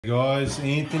Guys,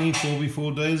 Anthony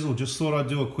 4x4 Diesel. Just thought I'd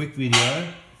do a quick video,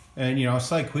 and I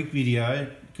say quick video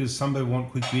because some people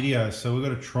want quick videos, so we've got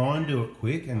to try and do it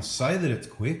quick and say that it's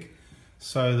quick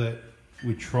so that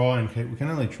we can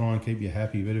only try and keep you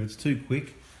happy. But if it's too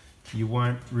quick, you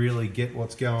won't really get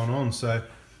what's going on. So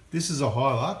this is a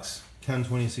Hilux, CAN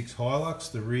 26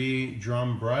 Hilux, the rear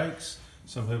drum brakes.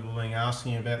 Some people have been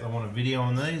asking about, they want a video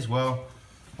on these. Well,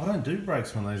 I don't do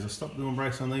brakes on these. I stopped doing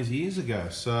brakes on these years ago.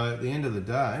 So at the end of the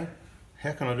day,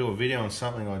 how can I do a video on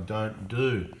something I don't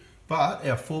do? But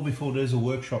our 4x4 Diesel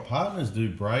workshop partners do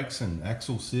brakes and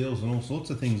axle seals and all sorts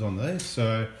of things on these.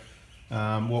 So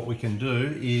what we can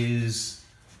do is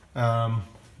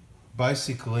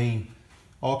basically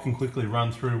I can quickly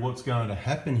run through what's going to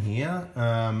happen here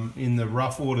in the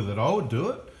rough order that I would do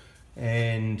it,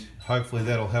 and hopefully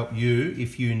that'll help you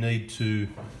if you need to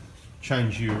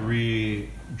change your rear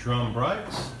drum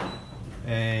brakes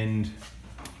and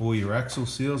all your axle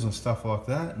seals and stuff like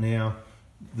that. Now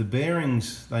the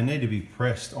bearings, they need to be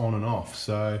pressed on and off,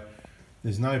 so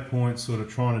there's no point sort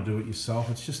of trying to do it yourself.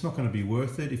 It's just not going to be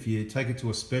worth it. If you take it to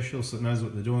a specialist that knows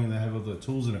what they're doing, they have all the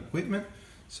tools and equipment,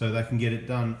 so they can get it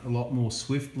done a lot more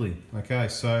swiftly. Okay,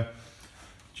 so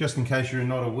just in case you're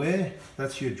not aware,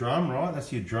 that's your drum, right?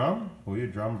 That's your drum, or your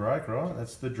drum brake, right?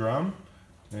 That's the drum.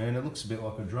 And it looks a bit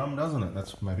like a drum, doesn't it?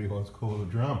 That's maybe why it's called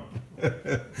a drum.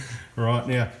 Right,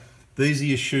 now, these are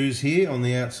your shoes here on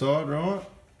the outside, right?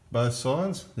 Both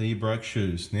sides, they're your brake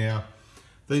shoes. Now,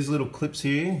 these little clips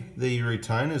here, they're your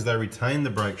retainers. They retain the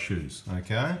brake shoes,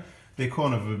 okay? They're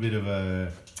kind of a bit of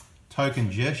a token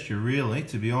gesture, really,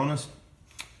 to be honest.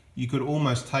 You could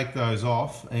almost take those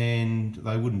off and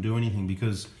they wouldn't do anything,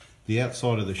 because the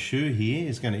outside of the shoe here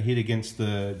is going to hit against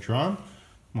the drum.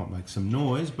 Might make some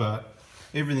noise, but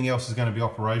everything else is going to be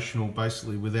operational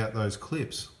basically without those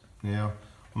clips. Now,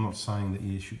 I'm not saying that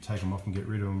you should take them off and get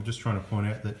rid of them. I'm just trying to point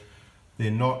out that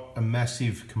they're not a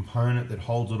massive component that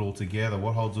holds it all together.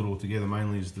 What holds it all together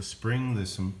mainly is the spring.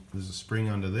 There's a spring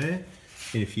under there.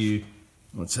 And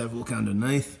let's have a look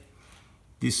underneath.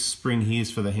 This spring here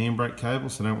is for the handbrake cable,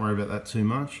 so don't worry about that too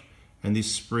much. And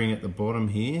this spring at the bottom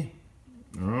here,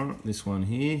 all right, this one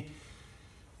here,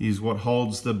 is what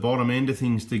holds the bottom end of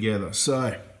things together.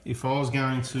 So if I was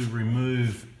going to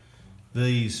remove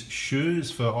these shoes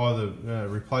for either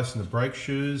replacing the brake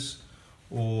shoes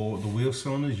or the wheel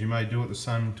cylinders, you may do it at the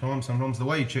same time. Sometimes the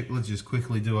way you check, let's just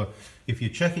quickly do if you're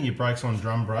checking your brakes on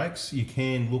drum brakes, you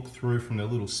can look through from the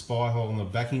little spy hole on the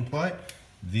backing plate.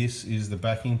 This is the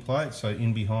backing plate, so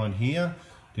in behind here,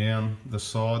 down the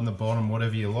side and the bottom,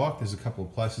 whatever you like, there's a couple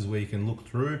of places where you can look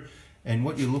through, and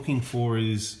what you're looking for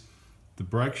is the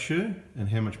brake shoe and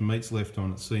how much meat's left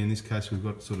on it. See, in this case we've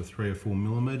got sort of 3 or 4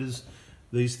 millimeters.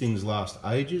 These things last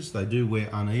ages. They do wear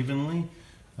unevenly.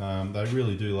 They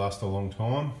really do last a long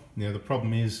time. Now the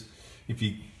problem is, if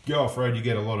you go off-road, you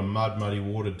get a lot of mud, muddy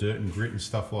water, dirt and grit and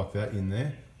stuff like that in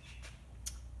there.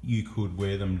 You could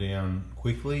wear them down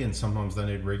quickly, and sometimes they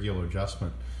need regular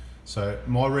adjustment. So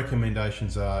my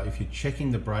recommendations are, if you're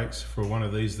checking the brakes for one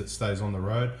of these that stays on the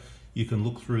road, you can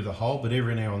look through the hole, but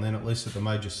every now and then, at least at the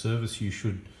major service, you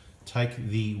should take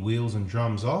the wheels and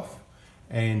drums off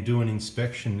and do an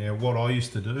inspection. Now what I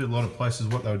used to do, a lot of places,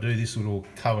 what they would do, this would all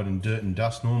covered in dirt and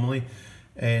dust normally,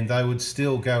 and they would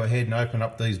still go ahead and open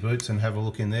up these boots and have a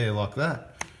look in there like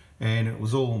that. And it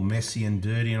was all messy and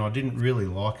dirty, and I didn't really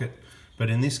like it. But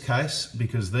in this case,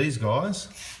 because these guys,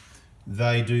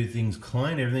 they do things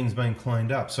clean, everything's been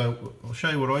cleaned up. So I'll show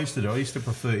you what I used to do. I used to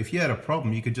prefer, if you had a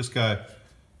problem, you could just go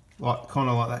kind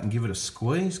of like that and give it a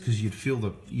squeeze, because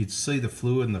you'd see the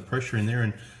fluid and the pressure in there.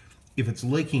 And if it's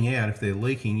leaking out, if they're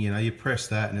leaking, you press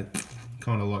that and it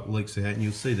kind of like leaks out, and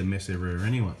you'll see the mess everywhere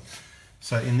anyway.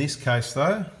 So in this case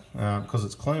though, because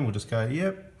it's clean, we'll just go,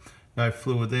 yep, no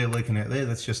fluid there leaking out there.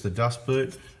 That's just a dust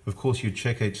boot. Of course, you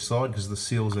check each side because the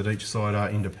seals at each side are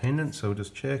independent. So we'll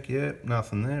just check, yep,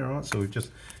 nothing there, right? So we've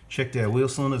just checked our wheel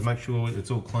cylinders, make sure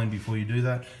it's all clean before you do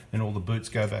that, and all the boots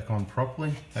go back on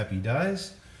properly. Happy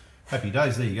days. Happy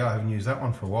days, there you go. I haven't used that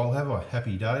one for a while, have I?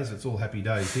 Happy days, it's all happy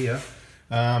days here.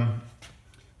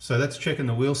 So that's checking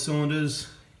the wheel cylinders,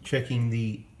 checking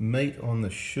the meat on the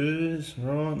shoes,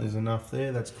 right? There's enough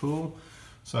there, that's cool.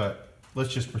 So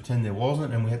let's just pretend there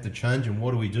wasn't and we have to change them.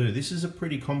 What do? This is a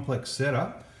pretty complex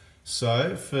setup.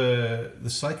 So for the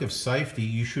sake of safety,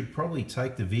 you should probably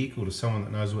take the vehicle to someone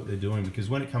that knows what they're doing, because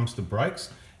when it comes to brakes,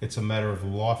 it's a matter of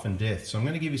life and death. So I'm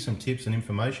going to give you some tips and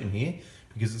information here,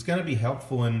 because it's going to be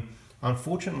helpful. And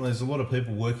unfortunately, there's a lot of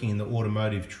people working in the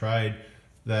automotive trade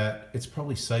that it's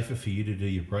probably safer for you to do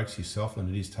your brakes yourself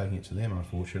than it is taking it to them,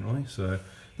 unfortunately. So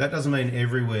that doesn't mean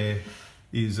everywhere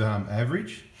is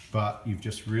average. but you've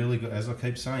just really got, as I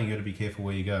keep saying, you got to be careful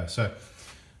where you go. So,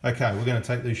 okay, we're going to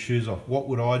take these shoes off. What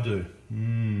would I do?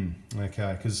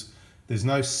 Okay, because there's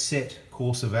no set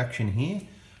course of action here.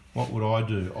 What would I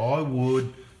do? I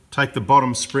would take the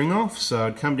bottom spring off. So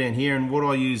I'd come down here, and what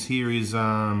I use here is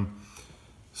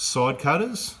side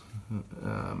cutters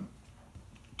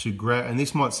to grab, and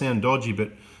this might sound dodgy,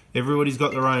 but everybody's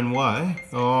got their own way.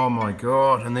 Oh my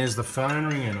God, and there's the phone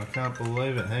ringing. I can't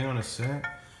believe it. Hang on a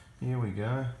sec. Here we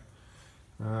go.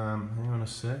 Hang on a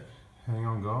sec. Hang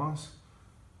on, guys.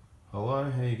 Hello,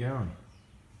 how you going?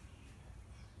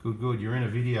 Good, good. You're in a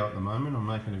video at the moment. I'm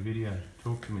making a video.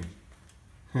 Talk to me.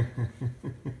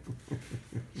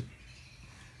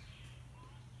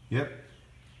 Yep.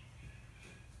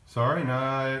 Sorry,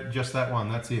 no, just that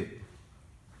one. That's it.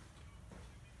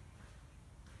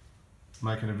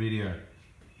 Making a video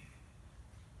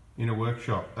in a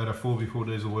workshop at a 4x4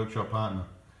 Diesel workshop partner.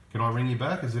 Can I ring you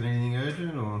back? Is it anything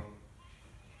urgent or?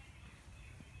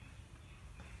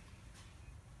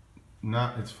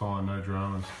 No, it's fine, no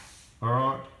dramas. All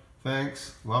right,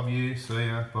 thanks, love you, see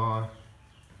ya, bye.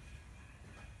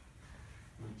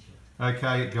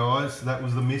 Okay guys, that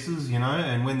was the missus, you know,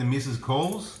 and when the missus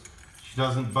calls, she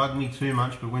doesn't bug me too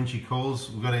much, but when she calls,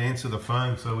 we've got to answer the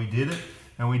phone, so we did it.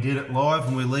 And we did it live,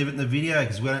 and we leave it in the video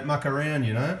because we don't muck around,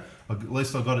 you know. At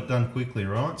least I got it done quickly,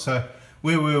 right? So,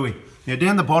 where were we? Now,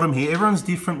 down the bottom here, everyone's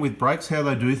different with brakes, how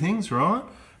they do things, right?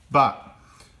 But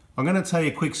I'm going to tell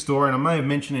you a quick story, and I may have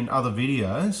mentioned in other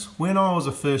videos. When I was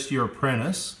a first-year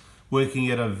apprentice, working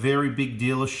at a very big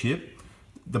dealership,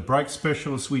 the brake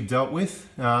specialist we dealt with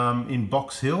in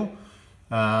Box Hill,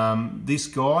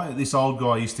 this old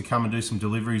guy used to come and do some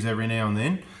deliveries every now and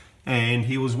then. And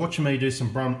he was watching me do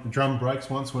some drum brakes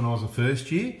once when I was a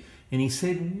first year, and he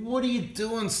said, "What are you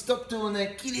doing? Stop doing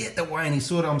that, get out the way." And he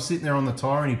saw that I'm sitting there on the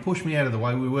tyre, and he pushed me out of the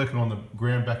way. We were working on the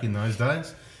ground back in those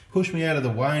days. Pushed me out of the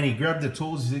way, and he grabbed the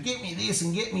tools. He said, "Get me this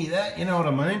and get me that," you know what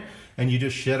I mean? And you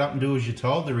just shut up and do as you're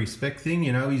told, the respect thing,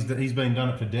 you know. He's been done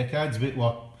it for decades, a bit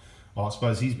like, I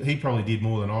suppose he probably did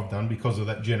more than I've done because of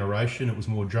that generation. It was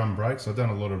more drum brakes. I've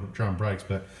done a lot of drum brakes,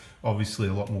 but obviously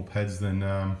a lot more pads than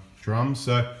drums.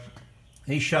 So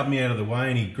he shoved me out of the way,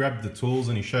 and he grabbed the tools,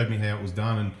 and he showed me how it was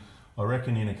done, and I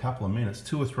reckon in a couple of minutes,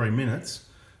 2 or 3 minutes,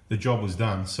 the job was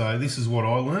done. So this is what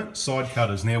I learnt, side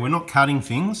cutters. Now, we're not cutting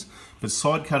things, but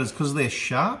side cutters, because they're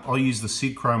sharp, I use the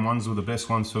Sid Chrome ones, were the best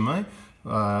ones for me.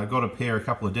 Got a pair a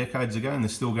couple of decades ago, and they're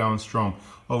still going strong.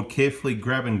 I would carefully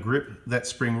grab and grip that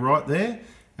spring right there,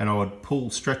 and I would pull,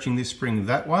 stretching this spring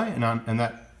that way, and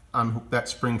that unhook that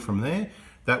spring from there.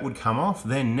 That would come off.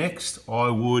 Then next, I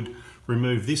would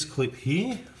remove this clip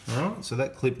here, all right, so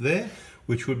that clip there,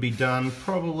 which would be done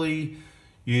probably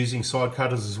using side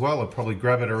cutters as well. I'd probably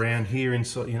grab it around here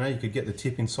inside, you know, you could get the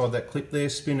tip inside that clip there,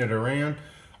 spin it around.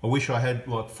 I wish I had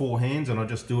like 4 hands, and I'll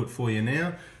just do it for you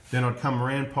now. Then I'd come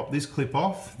around, pop this clip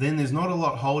off. Then there's not a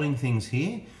lot holding things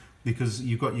here because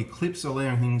you've got your clips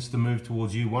allowing things to move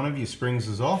towards you. One of your springs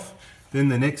is off. Then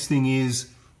the next thing is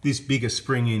this bigger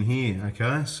spring in here,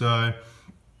 okay? So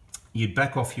you'd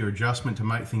back off your adjustment to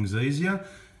make things easier.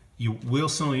 Your wheel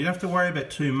cylinder, you don't have to worry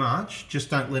about too much. Just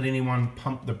don't let anyone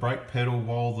pump the brake pedal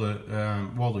while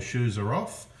the shoes are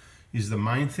off, is the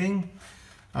main thing.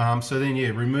 So then, yeah,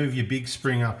 remove your big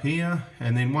spring up here,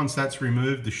 and then once that's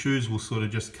removed, the shoes will sort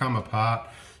of just come apart.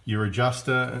 Your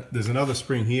adjuster, there's another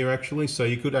spring here actually, so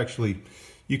you could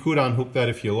unhook that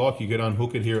if you like. You could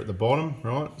unhook it here at the bottom,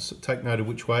 right? So take note of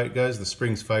which way it goes. The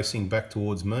spring's facing back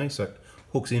towards me, so it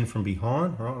hooks in from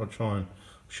behind, right? I'll try and,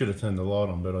 should have turned the light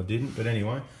on, but I didn't. But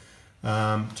anyway,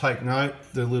 take note,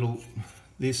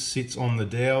 this sits on the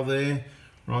dowel there,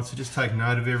 right? So just take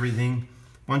note of everything.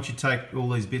 Once you take all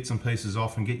these bits and pieces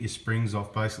off and get your springs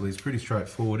off, basically, it's pretty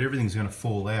straightforward. Everything's going to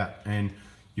fall out, and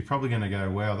you're probably going to go,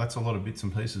 wow, that's a lot of bits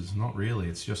and pieces. Not really.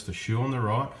 It's just a shoe on the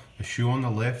right, a shoe on the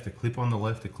left, a clip on the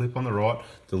left, a clip on the right,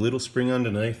 the little spring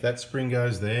underneath. That spring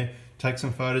goes there. Take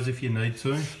some photos if you need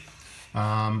to.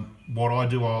 What I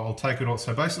do, I'll take it off.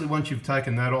 So basically, once you've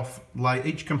taken that off, lay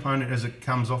each component as it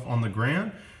comes off on the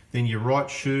ground. Then your right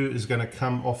shoe is going to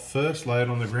come off first, lay it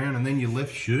on the ground, and then your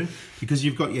left shoe, because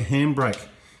you've got your handbrake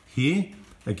here.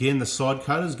 Again, the side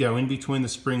cutters go in between the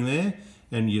spring there,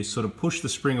 and you sort of push the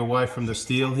spring away from the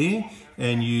steel here,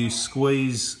 and you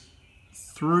squeeze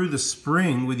through the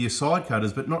spring with your side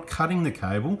cutters, but not cutting the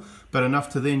cable, but enough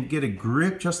to then get a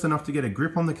grip, just enough to get a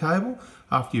grip on the cable.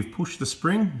 After you've pushed the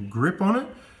spring, grip on it,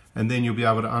 and then you'll be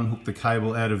able to unhook the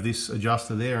cable out of this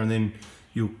adjuster there, and then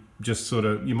you'll just sort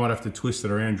of, you might have to twist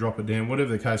it around, drop it down, whatever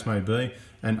the case may be,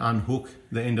 and unhook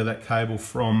the end of that cable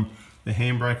from the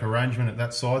handbrake arrangement at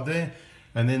that side there,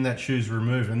 and then that shoe's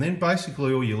removed. And then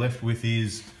basically all you're left with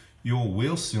is your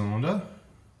wheel cylinder,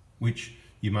 which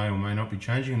you may or may not be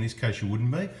changing. In this case, you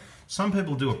wouldn't be. Some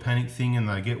people do a panic thing and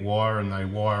they get wire and they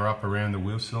wire up around the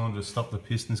wheel cylinder to stop the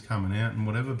pistons coming out and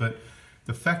whatever, but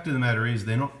the fact of the matter is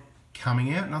they're not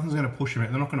coming out. Nothing's going to push them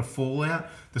out. They're not going to fall out.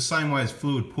 The same way as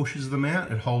fluid pushes them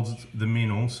out, it holds them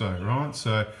in also, right?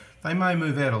 So they may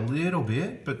move out a little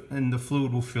bit, and the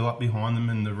fluid will fill up behind them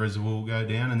and the reservoir will go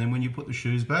down, and then when you put the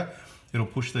shoes back, it'll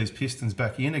push these pistons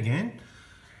back in again.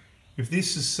 If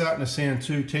this is starting to sound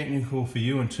too technical for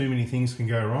you and too many things can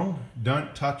go wrong,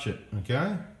 don't touch it,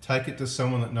 okay? Take it to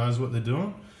someone that knows what they're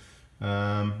doing.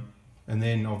 And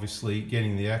then obviously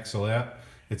getting the axle out,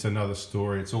 it's another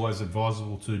story. It's always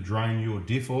advisable to drain your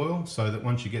diff oil so that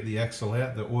once you get the axle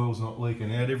out, the oil's not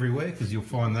leaking out everywhere, because you'll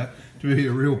find that to be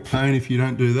a real pain if you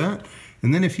don't do that.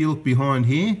 And then if you look behind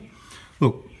here,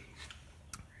 look,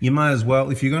 you may as well,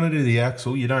 if you're going to do the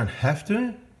axle, you don't have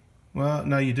to. Well,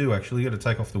 no, you do actually. You've got to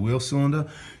take off the wheel cylinder.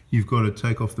 You've got to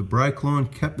take off the brake line.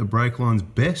 Cap the brake line's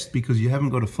best because you haven't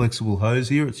got a flexible hose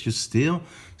here. It's just steel.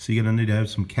 So you're going to need to have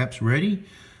some caps ready.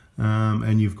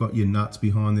 And you've got your nuts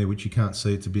behind there, which you can't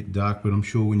see. It's a bit dark, but I'm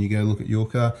sure when you go look at your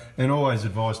car. And always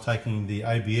advise taking the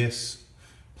ABS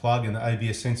plug and the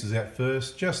ABS sensors out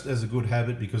first, just as a good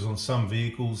habit, because on some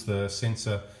vehicles the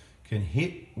sensor can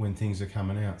hit when things are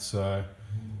coming out. So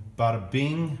bada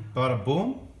bing, bada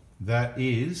boom, that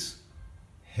is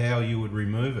how you would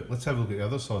remove it. Let's have a look at the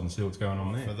other side and see what's going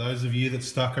on there. For those of you that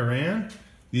stuck around,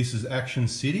 this is Action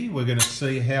City. We're going to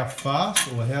see how fast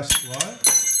or how slow.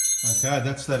 Okay,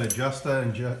 that's that adjuster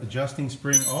and adjusting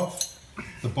spring off.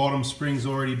 The bottom spring's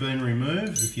already been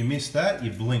removed. If you missed that,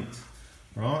 you blinked.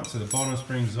 Right, so the bottom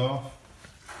spring's off.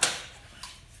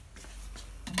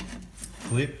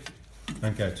 Clip,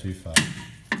 don't go too far.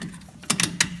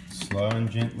 Slow and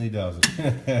gently does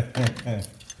it.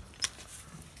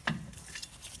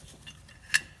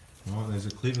 Right, there's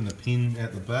a clip and the pin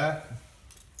at the back.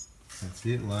 That's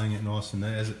it, laying it nice and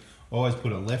there. Always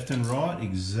put it left and right,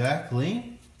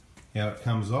 exactly how it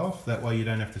comes off. That way you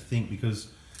don't have to think, because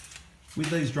with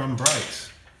these drum brakes,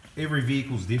 every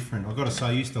vehicle's different. I've got to say,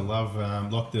 I used to love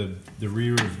like the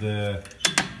rear of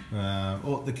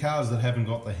or the cars that haven't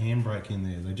got the handbrake in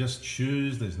there. They're just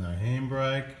shoes, there's no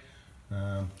handbrake.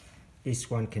 This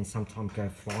one can sometimes go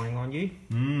flying on you.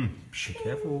 Be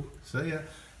careful. See ya.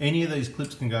 Any of these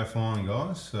clips can go flying,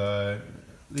 guys. So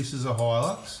this is a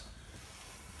Hilux.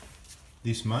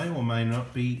 This may or may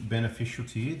not be beneficial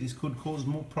to you. This could cause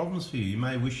more problems for you. You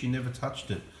may wish you never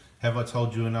touched it. Have I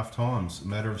told you enough times? A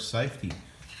matter of safety.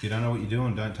 If you don't know what you're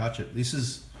doing, don't touch it. This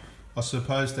is, I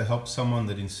suppose, to help someone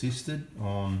that insisted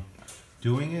on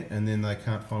doing it and then they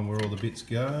can't find where all the bits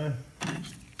go.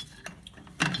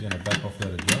 You're going to back off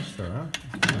that adjuster, huh?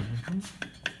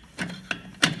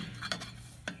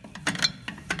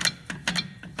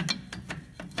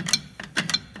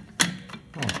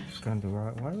 Going the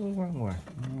right way or the wrong way?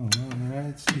 Oh,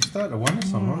 no, you start to wonder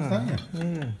sometimes,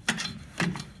 don't you? Yeah.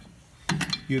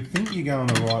 You'd think you're going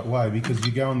the right way because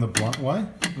you're going the blunt way.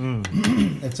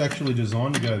 It's actually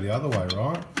designed to go the other way,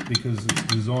 right? Because it's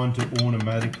designed to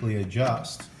automatically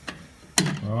adjust,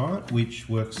 right? Which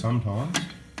works sometimes.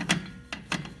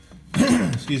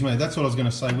 Excuse me, that's what I was going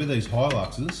to say with these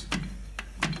Hiluxes.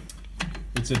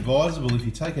 It's advisable if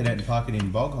you take it out and park it in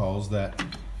bog holes that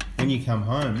when you come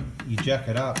home, you jack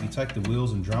it up, you take the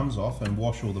wheels and drums off and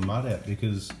wash all the mud out,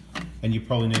 and you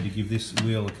probably need to give this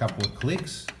wheel a couple of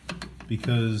clicks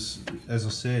because, as I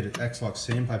said, it acts like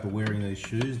sandpaper wearing these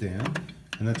shoes down,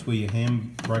 and that's where your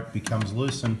handbrake becomes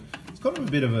loose. And it's kind of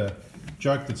a bit of a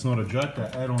joke that's not a joke,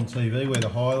 that ad on TV where the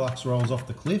Hilux rolls off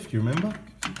the cliff. Do you remember?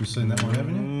 You've seen that one,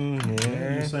 haven't you?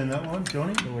 Yeah. You've seen that one,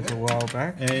 Johnny? It was a while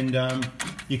back. And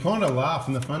you kind of laugh,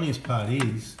 and the funniest part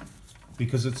is,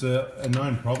 because it's a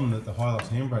known problem that the Hilux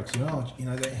handbrakes, the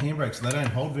handbrakes, they don't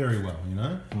hold very well,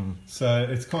 So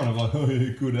it's kind of like, oh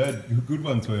yeah, good ad, good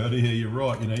one Toyota, yeah, you're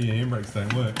right, your handbrakes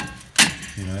don't work,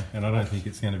 and I don't think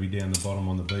it's going to be down the bottom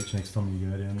on the beach next time you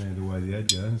go down there the way the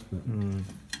ad goes, but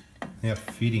how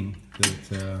fitting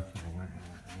that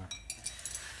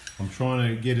I'm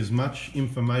trying to get as much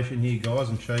information here, guys,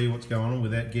 and show you what's going on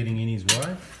without getting in his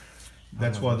way.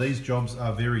 That's why these jobs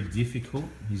are very difficult.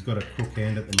 He's got a crook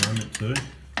hand at the moment too.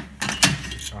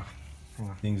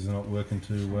 Things are not working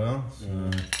too well. So.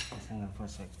 Hang on for a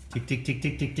sec. Tick, tick, tick,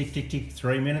 tick, tick, tick, tick, tick.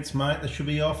 3 minutes, mate. They should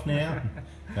be off now.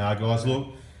 Now, guys,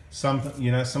 look. Some of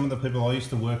the people I used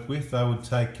to work with, they would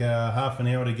take half an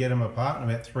hour to get them apart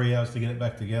and about 3 hours to get it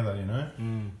back together.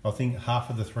 I think half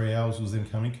of the 3 hours was them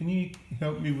coming. Can you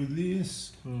help me with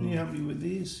this? Can you help me with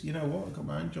this? You know what? I've got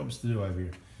my own jobs to do over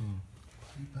here.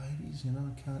 Two babies, you know,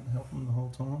 I can't help them the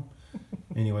whole time.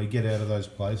 Anyway, get out of those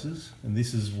places, and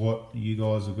this is what you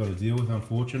guys have got to deal with,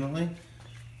 unfortunately.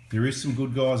 There is some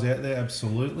good guys out there,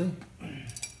 absolutely.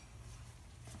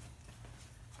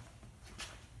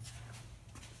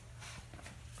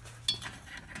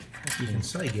 You can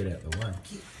say get out the way.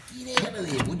 Get out of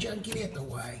there, would you? Get out the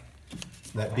way.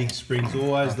 That big spring's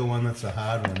always the one that's a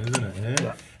hard one, isn't it?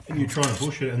 Yeah? And you're trying to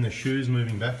push it and the shoe's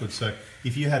moving backwards. So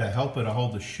if you had a helper to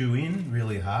hold the shoe in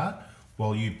really hard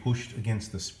while you pushed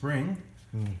against the spring,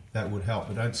 that would help.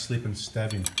 But don't slip and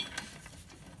stab him.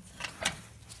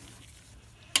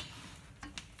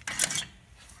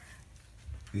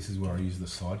 This is where I use the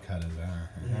side cutters.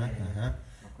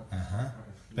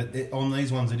 But on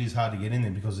these ones, it is hard to get in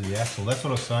there because of the axle. That's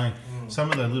what I was saying.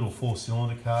 Some of the little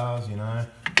 4-cylinder cars, you know,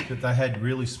 that they had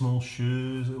really small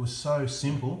shoes. It was so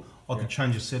simple. I could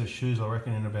change a set of shoes, I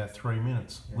reckon, in about 3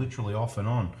 minutes. Literally off and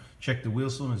on. Check the wheel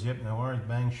cylinders. Yep, no worries.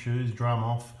 Bang, shoes, drum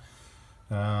off.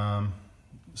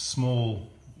 Small,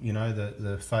 you know,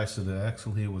 the face of the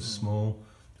axle here was small.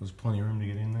 There was plenty of room to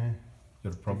get in there.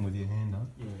 Got a problem with your hand, huh?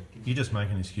 Yeah. You're just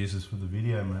making excuses for the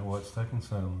video, mate. Why it's taking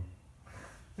so long?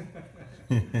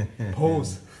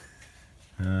 Pause.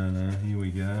 No, here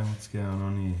we go. What's going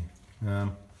on here?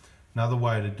 Another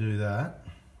way to do that.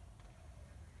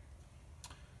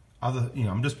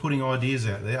 I'm just putting ideas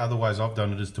out there. Other ways I've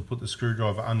done it is to put the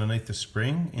screwdriver underneath the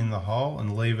spring in the hole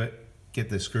and leave it. Get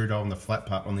the screwdriver on the flat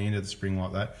part on the end of the spring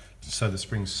like that, so the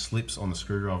spring slips on the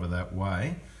screwdriver that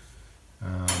way.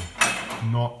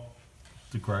 Not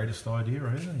the greatest idea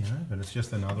either, you know, but it's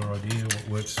just another idea what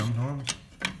works sometimes.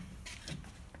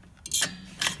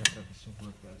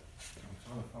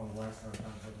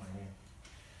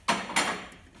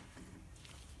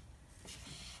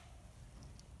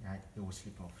 It will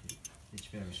slip off. It's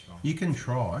very strong. You can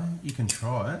try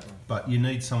it, but you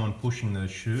need someone pushing the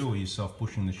shoe or yourself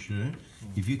pushing the shoe.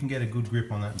 If you can get a good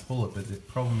grip on that and pull it, but the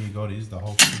problem you got is the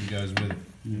whole thing goes with it.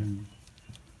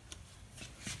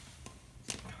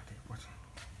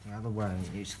 The other way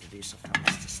I used to do sometimes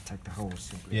is just take the whole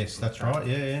simply. Yes, that's right.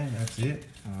 Yeah, that's it.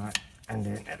 Alright, and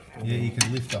then you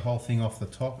can lift the whole thing off the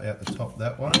top, out the top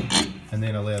that way, and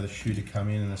then allow the shoe to come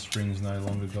in and the spring's no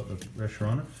longer got the pressure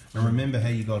on it. And remember how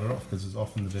you got it off, because it's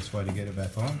often the best way to get it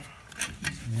back on.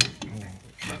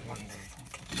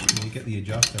 You get the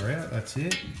adjuster out, that's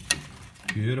it.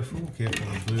 Beautiful. Careful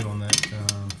of the boot on that.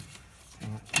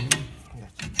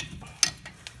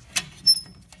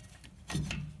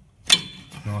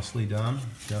 Nicely done.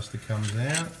 Adjuster comes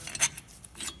out,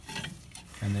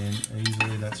 and then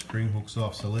easily that spring hooks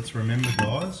off. So let's remember,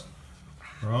 guys,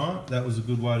 right, that was a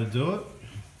good way to do it.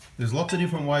 There's lots of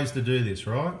different ways to do this,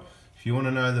 right? If you want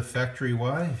to know the factory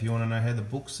way, if you want to know how the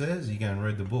book says, you go and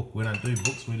read the book. We don't do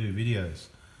books, we do videos.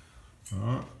 All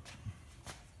right.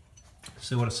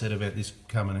 See what I said about this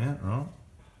coming out, right?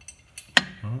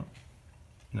 Right.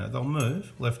 You know, they'll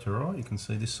move left to right. You can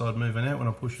see this side moving out when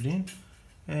I push it in.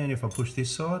 And if I push this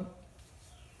side,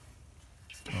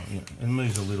 yeah, it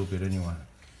moves a little bit anyway.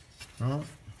 Right.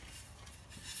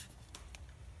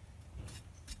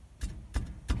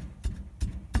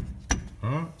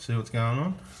 Right, see what's going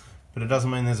on? But it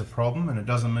doesn't mean there's a problem, and it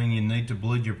doesn't mean you need to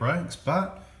bleed your brakes,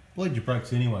 but bleed your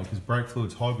brakes anyway, because brake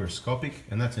fluid's hygroscopic,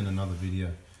 and that's in another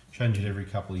video. Change it every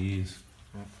couple of years.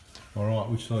 Right. Alright,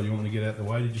 which side do you want me to get out the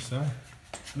way, did you say?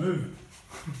 Move.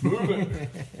 Move it.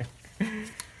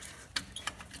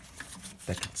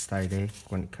 That can stay there.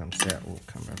 When it comes out, we'll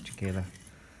come back together.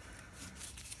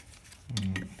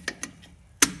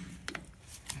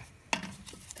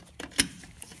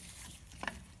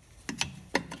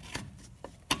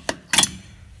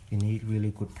 You need really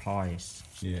good pliers.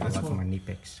 Yeah, that's like my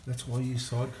Nipex. That's why you use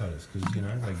side cutters, because you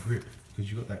know they grip.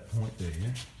 Because you got that point there, yeah.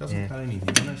 Doesn't cut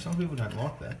anything. I know some people don't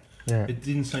like that. Yeah. It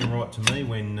didn't seem right to me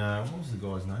when what was the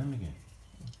guy's name again?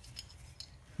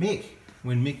 Mick.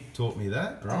 When Mick taught me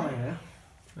that, right? Oh, yeah.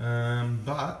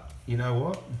 But you know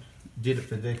what? Did it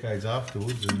for decades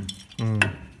afterwards, and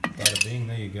bada bing,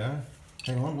 there you go.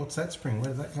 Hang on, what's that spring?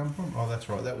 Where did that come from? Oh, that's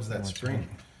right. That was that spring.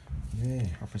 Yeah.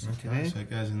 Okay, so it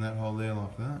goes in that hole there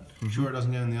like that. Sure it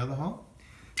doesn't go in the other hole?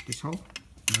 This hole?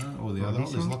 No, or the other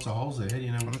hole. There's lots of holes there. How do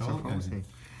you know which hole it goes in?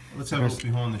 Let's have a look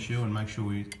behind the shoe and make sure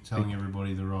we're telling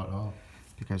everybody the right hole.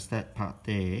 Because that part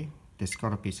there, there's got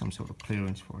to be some sort of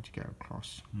clearance for it to go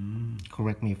across.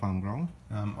 Correct me if I'm wrong.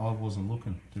 I wasn't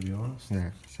looking, to be honest.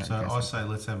 Yeah. So I say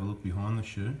let's have a look behind the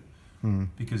shoe.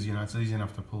 Because, you know, it's easy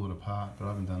enough to pull it apart, but I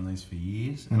haven't done these for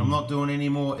years. And I'm not doing any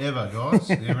more ever, guys.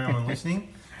 Everyone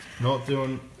listening, not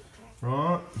doing,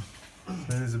 right.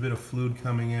 So there's a bit of fluid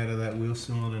coming out of that wheel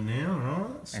cylinder now,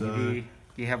 right? So and if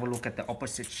you have a look at the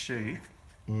opposite shoe,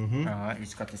 Alright,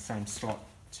 it's got the same slot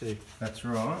too. That's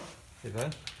right. There you go.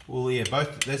 Well, yeah,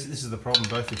 this is the problem.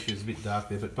 Both the shoes are a bit dark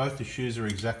there, but both the shoes are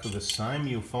exactly the same.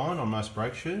 You'll find on most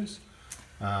brake shoes,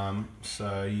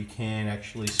 so you can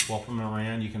actually swap them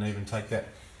around. You can even take that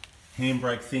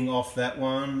handbrake thing off that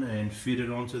one and fit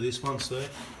it onto this one. So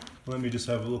let me just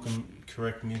have a look and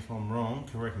correct me if I'm wrong.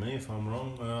 Correct me if I'm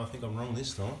wrong. I think I'm wrong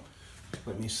this time.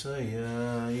 Let me see.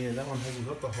 Yeah, that one hasn't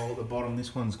got the hole at the bottom.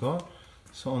 This one's got.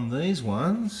 So on these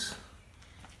ones,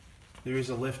 there is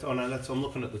a left. Oh no, I'm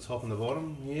looking at the top and the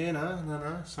bottom. Yeah,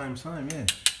 no, same. Yeah,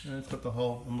 it's got the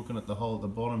hole. I'm looking at the hole at the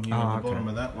bottom here, on the bottom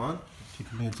of that one,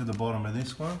 compared to the bottom of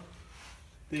this one.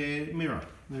 They're mirror.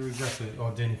 They're exactly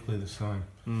identically the same.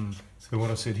 So what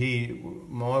I said here,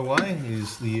 my way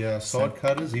is the side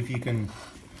cutters. If you can,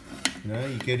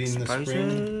 you get in the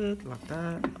spring like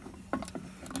that,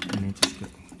 and then just get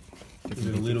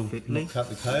a little, not cut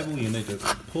the cable. You need to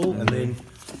pull and then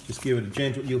just give it a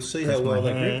gentle. You'll see how well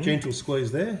they grip. Gentle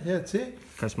squeeze there. Yeah, that's it.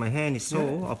 Because my hand is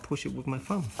sore, I'll push it with my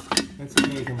thumb. That's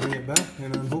it. You can bring it back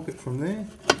and unhook it from there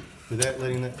without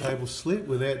letting that cable slip,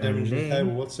 without damaging the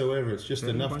cable whatsoever. It's just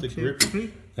enough to grip.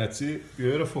 That's it.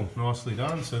 Beautiful. Nicely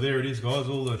done. So there it is, guys.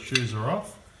 All the shoes are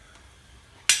off.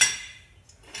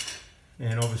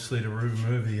 And obviously to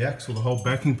remove the axle, the whole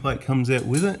backing plate comes out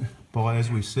with it. By, as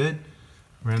we said,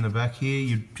 around the back here,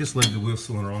 you just leave the wheel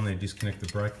cylinder on there, disconnect the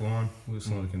brake line. Wheel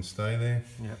cylinder can stay there.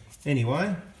 Yep.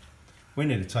 Anyway, we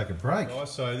need to take a break.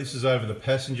 So this is over the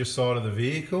passenger side of the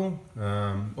vehicle.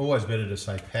 Always better to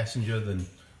say passenger than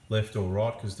left or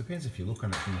right, because it depends if you're looking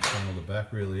at it from the front or the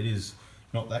back. Really, it is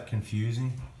not that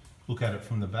confusing. Look at it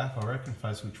from the back, I reckon,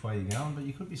 face which way you're going, but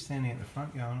you could be standing at the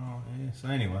front going, oh yeah. So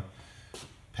anyway,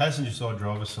 passenger side,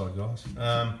 driver side, guys.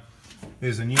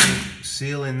 There's a new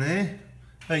seal in there.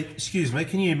 Hey, excuse me,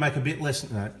 can you make a bit less,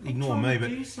 no, ignore me, but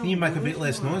can you make a bit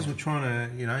less noise? We're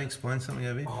trying to, explain something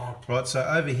over here. Right, so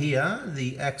over here,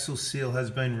 the axle seal has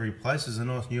been replaced. There's a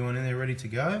nice new one in there ready to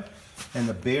go. And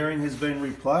the bearing has been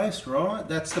replaced, right?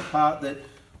 That's the part that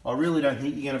I really don't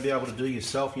think you're going to be able to do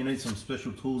yourself. You need some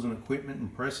special tools and equipment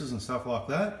and presses and stuff like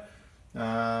that.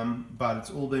 But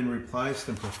it's all been replaced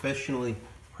and professionally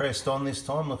pressed on this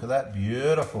time. Look at that,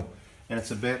 beautiful. And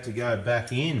it's about to go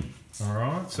back in. All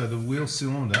right, so the wheel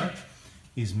cylinder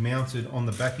is mounted on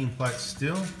the backing plate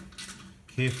still.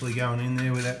 Carefully going in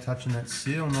there without touching that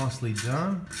seal, nicely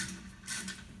done.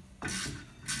 And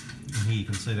here you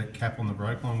can see that cap on the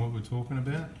brake line, what we're talking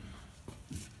about.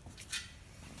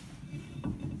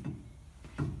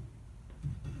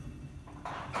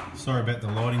 Sorry about the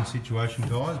lighting situation,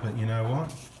 guys, but you know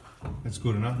what? That's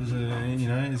good enough. Is it,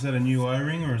 is that a new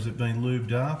O-ring, or has it been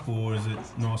lubed up, or is it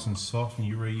nice and soft and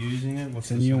you're reusing it? What's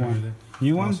a new one.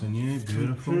 New one? Nice and new,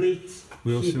 beautiful.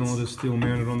 Wheel cylinder still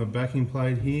mounted on the backing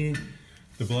plate here.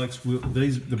 The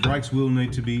brakes will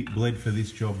need to be bled for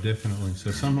this job, definitely. So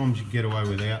sometimes you get away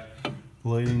without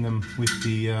bleeding them with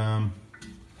the,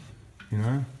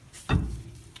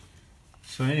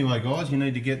 So anyway, guys, you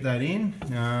need to get that in.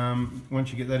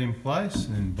 Once you get that in place,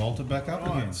 and bolt it back up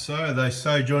again. So they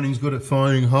say Johnny's good at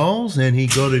finding holes, and he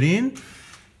got it in.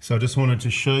 So I just wanted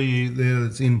to show you that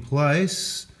it's in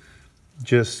place.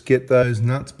 Just get those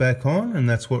nuts back on, and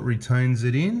that's what retains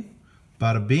it in.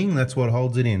 Bada bing, that's what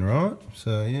holds it in, right?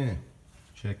 So yeah,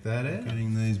 check that out.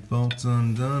 Getting these bolts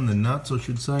undone, the nuts I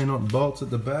should say, not bolts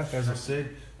at the back. As I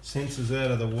said, sensors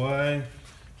out of the way.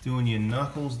 Doing your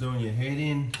knuckles, doing your head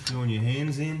in, doing your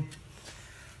hands in.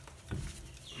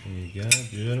 There you go,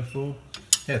 beautiful.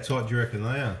 How tight do you reckon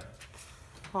they are?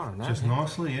 I don't know. Just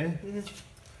nicely, yeah?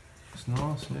 It's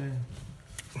nice, yeah.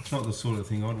 It's not the sort of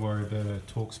thing I'd worry about a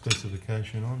torque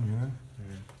specification on,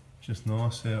 Just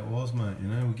nice how it was, mate,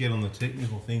 We get on the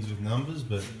technical things with numbers,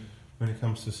 but when it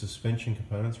comes to suspension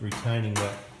components, retaining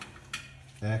that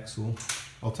axle,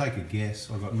 I'll take a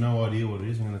guess. I've got no idea what it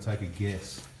is, I'm going to take a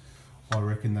guess. I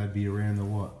reckon they'd be around the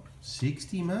what?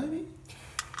 60 maybe?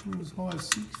 As high as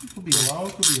 60, could be lower,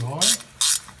 could be higher.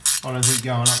 I don't think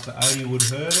going up to 80 would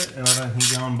hurt it, and I don't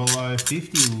think going below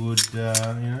 50 would,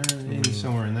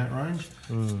 somewhere in that range.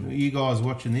 You guys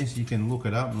watching this, you can look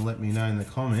it up and let me know in the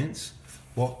comments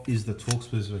what is the torque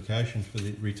specification for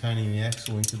retaining the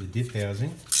axle into the diff housing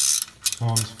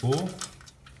 ×4,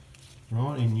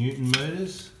 right, in Newton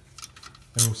meters,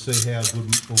 and we'll see how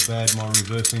good or bad my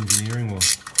reverse engineering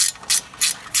was.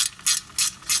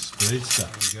 Speed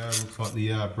stuff. There we go, looks like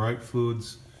the brake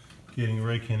fluid's getting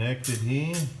reconnected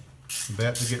here.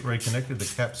 About to get reconnected, the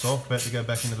cap's off, about to go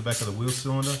back into the back of the wheel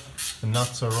cylinder. The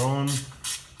nuts are on.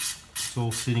 It's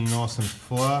all sitting nice and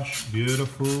flush,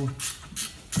 beautiful.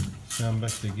 Come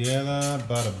back together,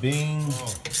 bada bing.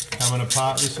 Coming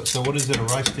apart. So what is it, a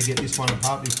race to get this one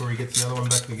apart before he gets the other one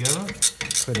back together?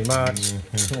 Pretty much.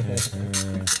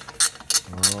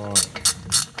 Alright.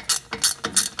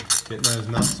 Getting those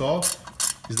nuts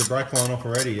off. Is the brake line off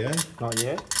already, yeah? Not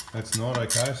yet. That's not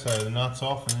okay. So the nuts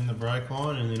off and then the brake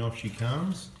line and then off she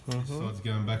comes. So it's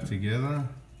going back together.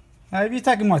 Hey, have you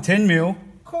taken my 10 mil?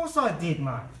 Of course I did,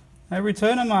 mate. Hey,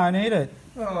 return it, mate. I need it.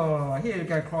 Oh, here you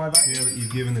go, cry, baby. Now that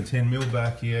you've given the 10 mil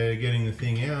back, you're getting the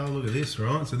thing out. Look at this,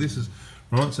 right? So this is,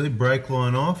 right, see, brake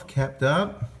line off, capped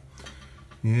up.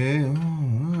 Yeah,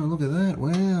 oh, look at that.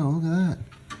 Wow, look at that.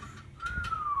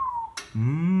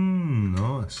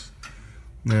 Nice.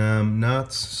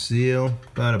 Nuts, seal,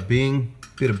 bada bing.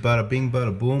 Bit of bada bing,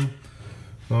 bada boom.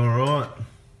 All right.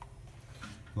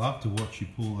 Love to watch you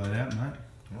pull that out, mate.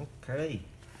 Okay.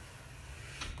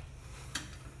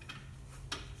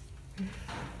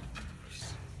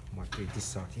 Might do this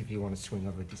side if you want to swing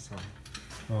over this side.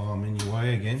 Oh, I'm in your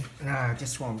way again. Nah, I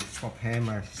just want to swap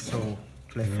hammer, so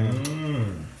left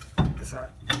hand. So,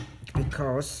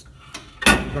 because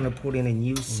I'm going to put in a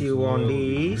new seal on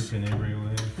this. Dripping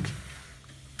everywhere.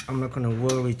 I'm not going to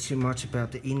worry too much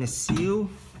about the inner seal.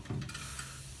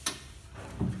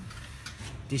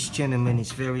 This gentleman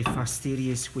is very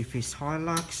fastidious with his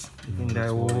Hilux, even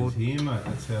though all here, mate.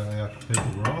 That's how our people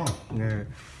roll. yeah,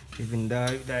 even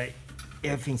though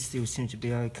everything still seems to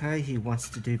be okay, he wants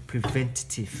to do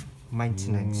preventative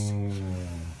maintenance. And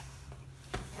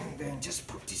then just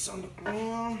put this on the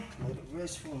ground, let it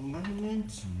rest for a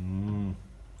moment.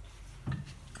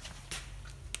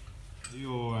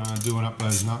 You're doing up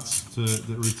those nuts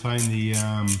that retain the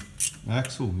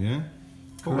axle, yeah?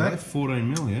 Correct. 14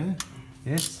 mil, yeah?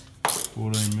 Yes.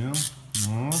 14 mil,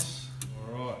 nice.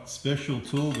 Alright, special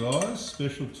tool, guys,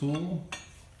 special tool.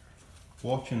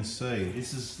 Watch and see.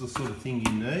 This is the sort of thing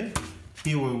you need.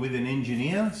 Here we're with an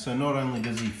engineer, so not only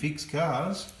does he fix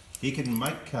cars, he can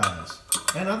make cars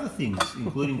and other things,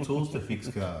 including tools to fix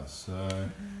cars. So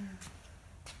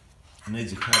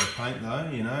needs a coat of paint though,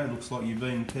 you know. It looks like you've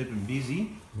been keeping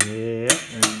busy. Yeah.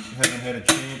 And haven't had a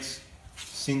chance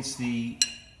since the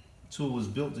tool was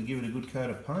built to give it a good coat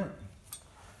of paint.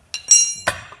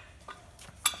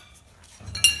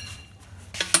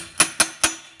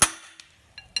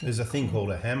 There's a thing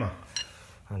called a hammer.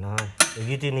 I know. If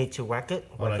you do need to whack it,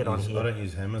 whack it on here. I don't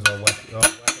use hammers. I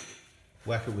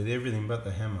whack it with everything but the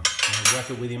hammer. I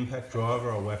whack it with impact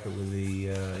driver. I whack it with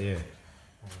the yeah.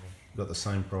 Got the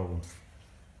same problem.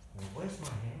 Where's my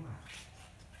hammer?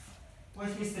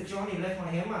 Where's Mr. Johnny left my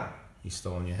hammer? He's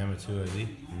stolen your hammer too, has he?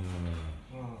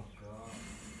 Oh God.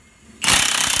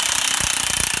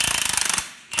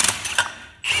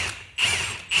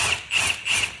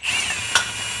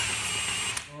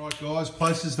 Alright guys,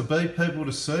 places to be, people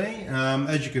to see.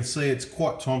 As you can see, it's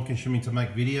quite time consuming to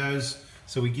make videos,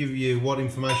 so we give you what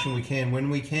information we can when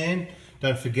we can.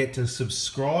 Don't forget to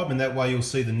subscribe, and that way you'll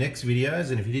see the next videos.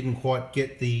 And if you didn't quite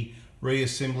get the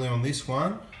reassembly on this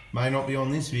one, may not be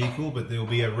on this vehicle, but there'll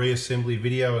be a reassembly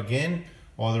video again,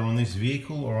 either on this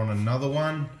vehicle or on another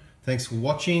one. Thanks for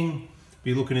watching.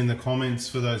 Be looking in the comments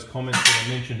for those comments that I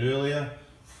mentioned earlier.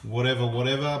 Whatever,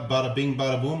 bada bing,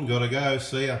 bada boom, gotta go,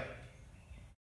 see ya.